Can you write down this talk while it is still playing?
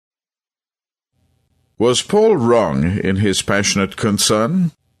Was Paul wrong in his passionate concern?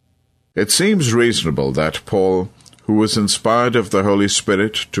 It seems reasonable that Paul, who was inspired of the Holy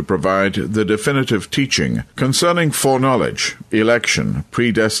Spirit to provide the definitive teaching concerning foreknowledge, election,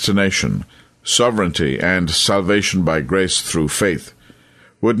 predestination, sovereignty, and salvation by grace through faith,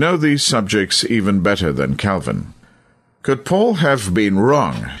 would know these subjects even better than Calvin. Could Paul have been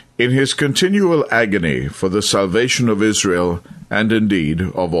wrong in his continual agony for the salvation of Israel and indeed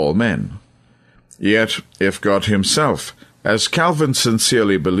of all men? Yet, if God himself, as Calvin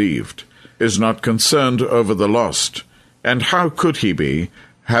sincerely believed, is not concerned over the lost, and how could he be,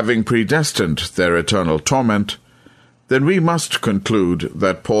 having predestined their eternal torment, then we must conclude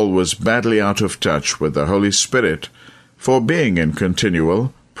that Paul was badly out of touch with the Holy Spirit for being in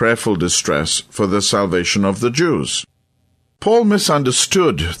continual, prayerful distress for the salvation of the Jews. Paul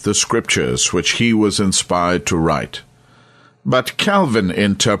misunderstood the Scriptures which he was inspired to write. But Calvin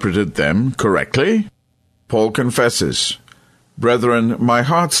interpreted them correctly. Paul confesses, "Brethren, my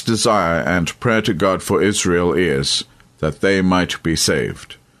heart's desire and prayer to God for Israel is, that they might be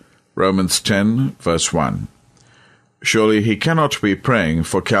saved." Romans 10, verse 1. Surely he cannot be praying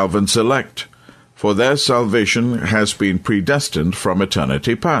for Calvin's elect, for their salvation has been predestined from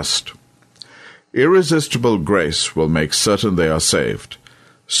eternity past. Irresistible grace will make certain they are saved,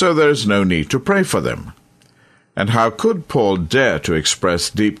 so there is no need to pray for them. And how could Paul dare to express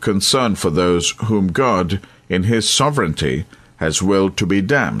deep concern for those whom God, in his sovereignty, has willed to be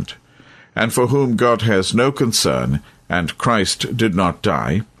damned, and for whom God has no concern, and Christ did not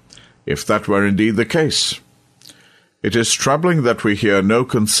die, if that were indeed the case? It is troubling that we hear no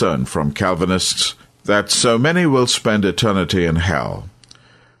concern from Calvinists that so many will spend eternity in hell.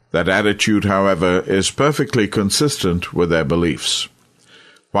 That attitude, however, is perfectly consistent with their beliefs.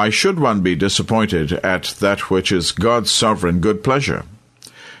 Why should one be disappointed at that which is God's sovereign good pleasure?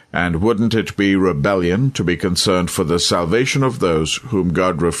 And wouldn't it be rebellion to be concerned for the salvation of those whom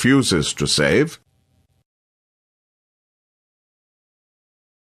God refuses to save?